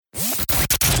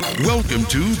Welcome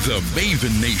to the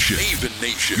Maven Nation. Maven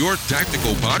Nation, your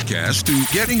tactical podcast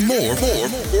to getting more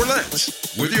or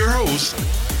less. With your host,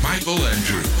 Michael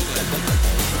Andrew.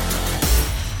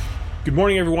 Good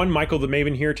morning, everyone. Michael the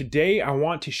Maven here. Today, I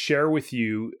want to share with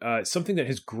you something that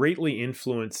has greatly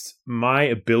influenced my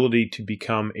ability to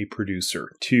become a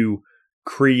producer, to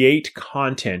create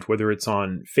content, whether it's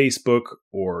on Facebook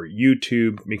or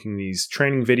YouTube, making these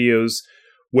training videos,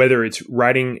 whether it's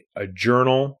writing a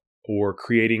journal or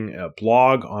creating a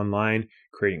blog online,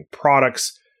 creating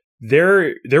products.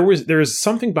 There's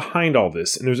something behind all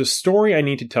this, and there's a story I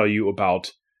need to tell you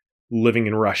about living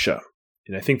in Russia.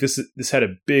 And I think this had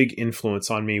a big influence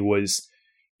on me. Was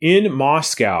in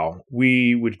Moscow,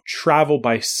 we would travel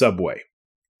by subway.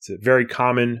 It's a very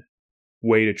common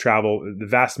way to travel. The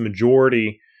vast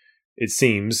majority, it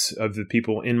seems, of the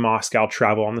people in Moscow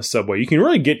travel on the subway. You can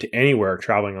really get to anywhere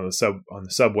traveling on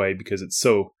the subway because it's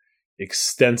so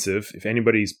extensive. If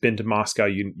anybody's been to Moscow,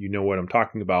 you know what I'm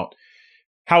talking about.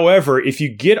 However, if you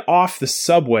get off the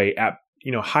subway at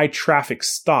high traffic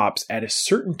stops at a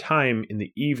certain time in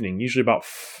the evening, usually about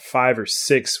 5 or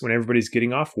 6 when everybody's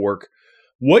getting off work,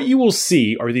 what you will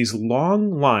see are these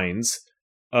long lines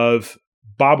of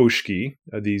babushki,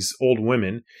 these old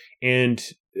women, and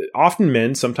often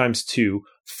men, sometimes two,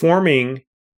 forming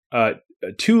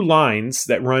two lines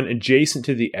that run adjacent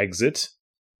to the exit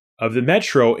of the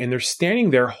metro, and they're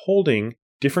standing there holding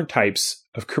different types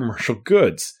of commercial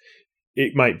goods.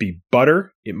 It might be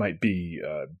butter, it might be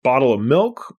a bottle of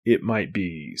milk, it might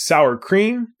be sour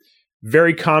cream.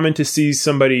 Very common to see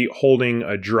somebody holding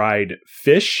a dried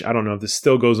fish. I don't know if this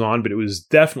still goes on, but it was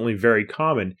definitely very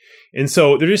common. And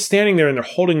so they're just standing there and they're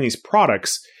holding these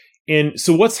products. And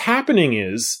so what's happening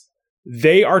is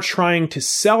they are trying to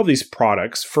sell these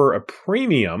products for a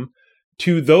premium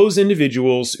to those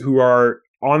individuals who are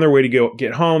on their way to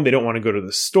get home. They don't want to go to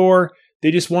the store. They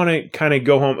just want to kind of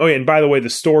go home. Oh, yeah, and by the way, the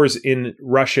stores in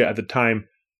Russia at the time,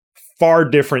 far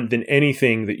different than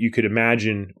anything that you could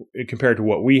imagine compared to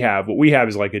what we have. What we have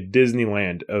is like a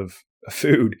Disneyland of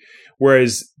food.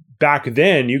 Whereas back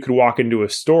then, you could walk into a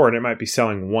store and it might be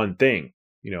selling one thing,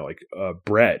 like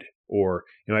bread, or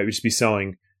it might just be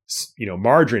selling,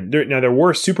 margarine. There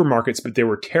were supermarkets, but they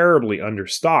were terribly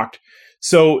understocked.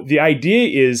 So the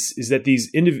idea is that these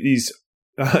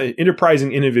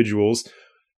enterprising individuals,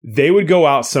 they would go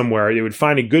out somewhere, they would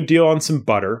find a good deal on some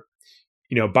butter,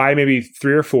 buy maybe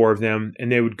 3 or 4 of them,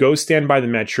 and they would go stand by the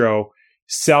metro,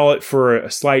 sell it for a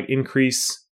slight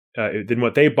increase than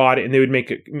what they bought it, and they would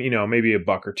make it, maybe $1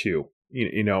 or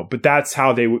 $2, but that's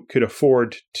how they could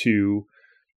afford to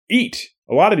eat.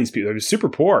 A lot of these people are just super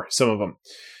poor, some of them.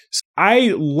 So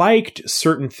I liked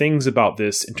certain things about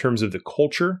this in terms of the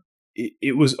culture.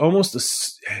 It was almost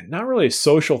not really a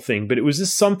social thing, but it was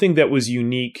just something that was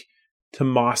unique to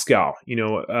Moscow.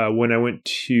 When I went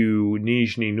to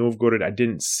Nizhny Novgorod, I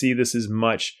didn't see this as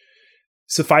much.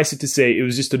 Suffice it to say, it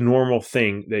was just a normal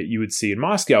thing that you would see in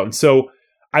Moscow. And so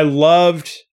I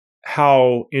loved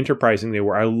how enterprising they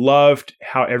were. I loved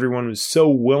how everyone was so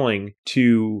willing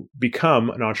to become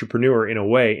an entrepreneur in a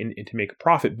way and to make a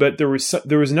profit. But there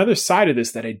was another side of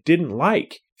this that I didn't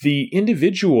like. The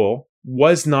individual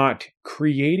was not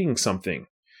creating something.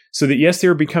 So that, yes, they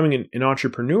were becoming an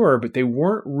entrepreneur, but they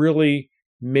weren't really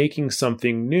making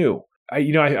something new. I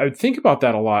would think about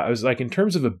that a lot. I was like, in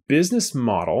terms of a business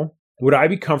model, would I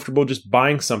be comfortable just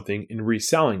buying something and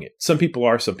reselling it? Some people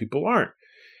are, some people aren't.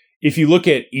 If you look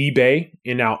at eBay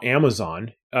and now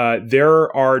Amazon,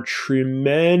 there are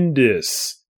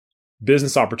tremendous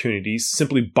business opportunities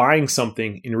simply buying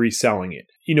something and reselling it.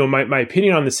 My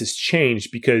opinion on this has changed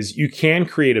because you can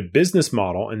create a business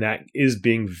model, and that is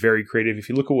being very creative. If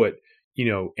you look at what,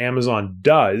 Amazon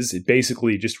does, it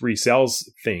basically just resells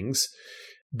things,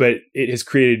 but it has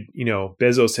created,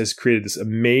 Bezos has created this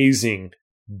amazing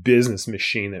business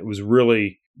machine that was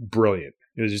really brilliant.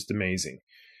 It was just amazing.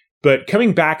 But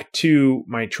coming back to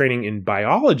my training in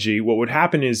biology, what would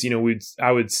happen is,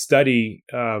 I would study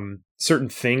certain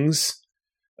things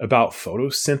about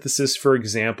photosynthesis, for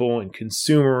example, and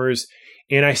consumers.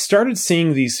 And I started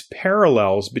seeing these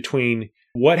parallels between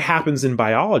what happens in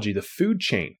biology, the food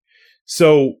chain.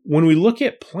 So when we look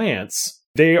at plants,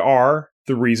 they are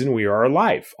the reason we are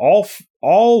alive.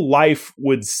 All life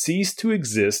would cease to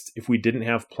exist if we didn't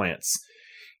have plants.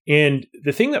 And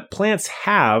the thing that plants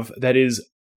have that is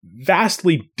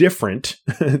vastly different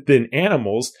than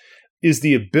animals is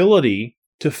the ability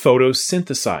to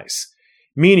photosynthesize,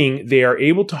 meaning they are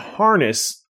able to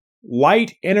harness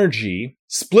light energy,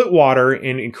 split water,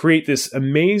 and create this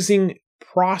amazing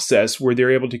process where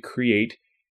they're able to create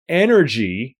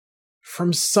energy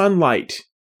from sunlight.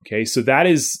 Okay, so that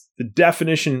is the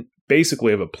definition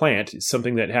basically of a plant is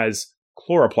something that has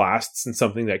chloroplasts and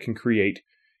something that can create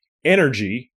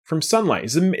energy from sunlight.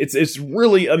 It's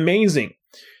really amazing.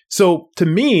 So to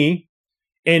me,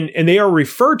 and they are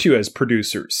referred to as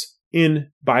producers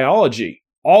in biology.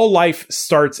 All life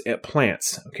starts at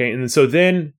plants, okay? And so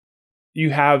then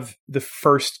you have the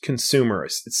first consumer.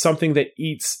 It's something that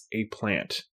eats a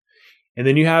plant. And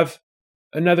then you have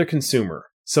another consumer,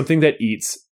 something that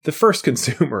eats the first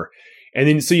consumer. And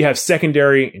then so you have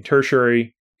secondary and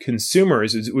tertiary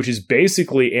consumers, which is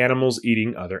basically animals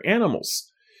eating other animals.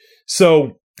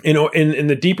 So, and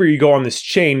the deeper you go on this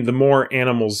chain, the more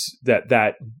animals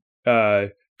that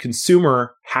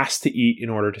consumer has to eat in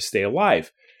order to stay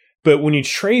alive. But when you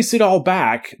trace it all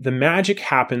back, the magic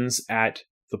happens at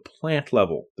the plant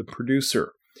level, the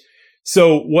producer.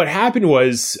 So what happened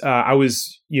was I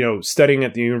was, studying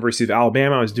at the University of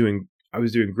Alabama. I was doing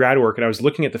grad work, and I was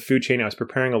looking at the food chain. I was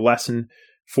preparing a lesson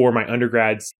for my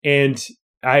undergrads, and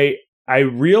I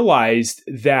realized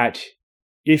that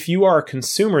if you are a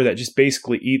consumer that just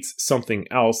basically eats something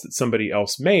else that somebody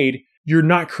else made, you're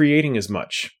not creating as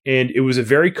much. And it was a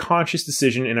very conscious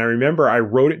decision. And I remember I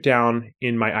wrote it down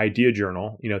in my idea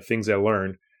journal, things I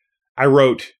learned. I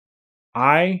wrote,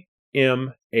 I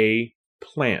am a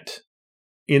plant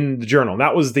in the journal.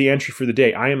 That was the entry for the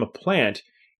day. I am a plant.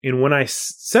 And when I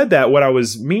said that, what I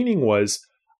was meaning was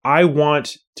I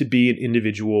want to be an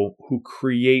individual who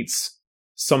creates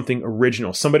something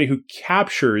original, somebody who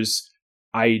captures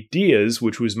ideas,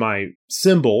 which was my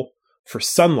symbol for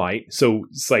sunlight. So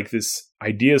it's like this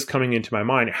idea is coming into my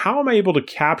mind. How am I able to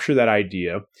capture that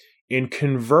idea and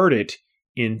convert it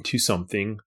into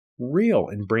something real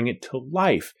and bring it to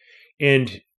life?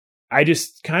 And I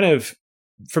just kind of,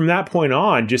 from that point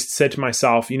on, just said to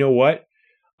myself, you know what?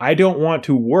 I don't want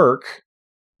to work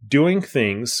doing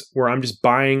things where I'm just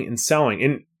buying and selling.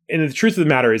 And the truth of the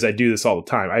matter is I do this all the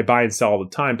time. I buy and sell all the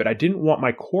time, but I didn't want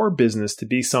my core business to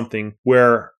be something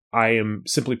where I am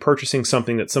simply purchasing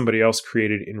something that somebody else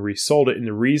created and resold it. And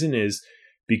the reason is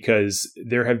because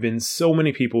there have been so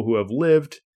many people who have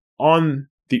lived on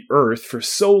the earth for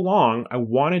so long. I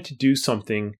wanted to do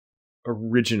something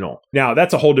original. Now,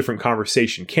 that's a whole different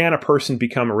conversation. Can a person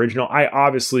become original? I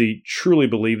obviously truly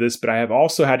believe this, but I have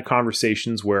also had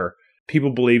conversations where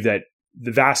people believe that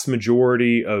the vast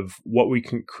majority of what we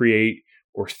can create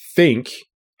or think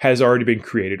has already been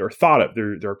created or thought of.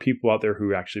 There are people out there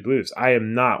who actually believe this. I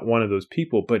am not one of those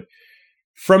people, but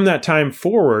from that time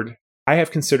forward, I have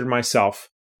considered myself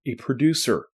a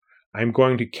producer. I'm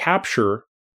going to capture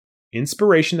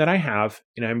inspiration that I have,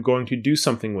 and I'm going to do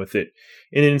something with it.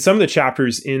 And in some of the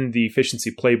chapters in the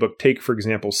Efficiency Playbook, take, for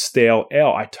example, stale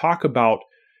ale, I talk about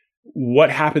what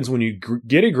happens when you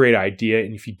get a great idea,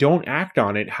 and if you don't act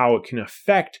on it, how it can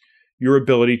affect your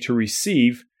ability to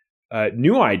receive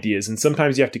new ideas. And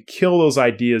sometimes you have to kill those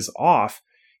ideas off.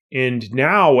 And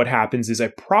now what happens is I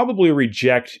probably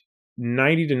reject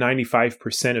 90 to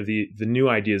 95% of the new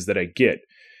ideas that I get,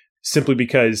 simply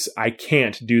because I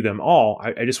can't do them all.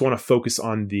 I just want to focus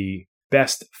on the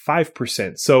best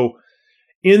 5%. So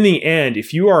in the end,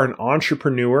 if you are an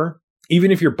entrepreneur,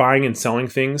 even if you're buying and selling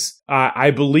things,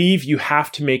 I believe you have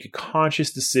to make a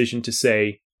conscious decision to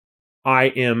say, I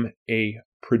am a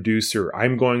producer.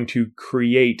 I'm going to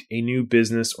create a new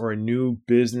business or a new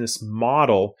business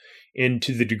model. And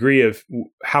to the degree of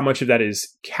how much of that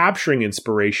is capturing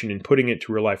inspiration and putting it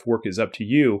to real life work is up to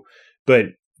you. But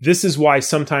this is why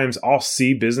sometimes I'll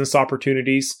see business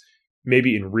opportunities,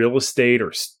 maybe in real estate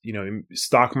or in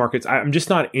stock markets. I'm just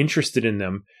not interested in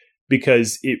them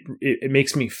because it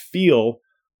makes me feel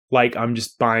like I'm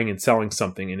just buying and selling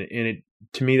something. And it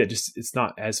to me, it's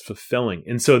not as fulfilling.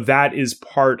 And so that is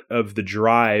part of the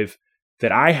drive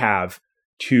that I have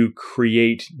to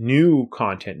create new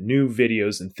content, new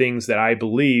videos, and things that I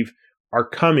believe are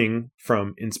coming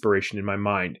from inspiration in my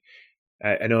mind.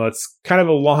 I know it's kind of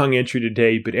a long entry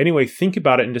today, but anyway, think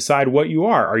about it and decide what you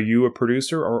are. Are you a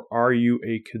producer or are you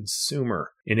a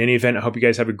consumer? In any event, I hope you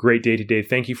guys have a great day today.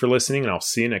 Thank you for listening, and I'll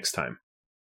see you next time.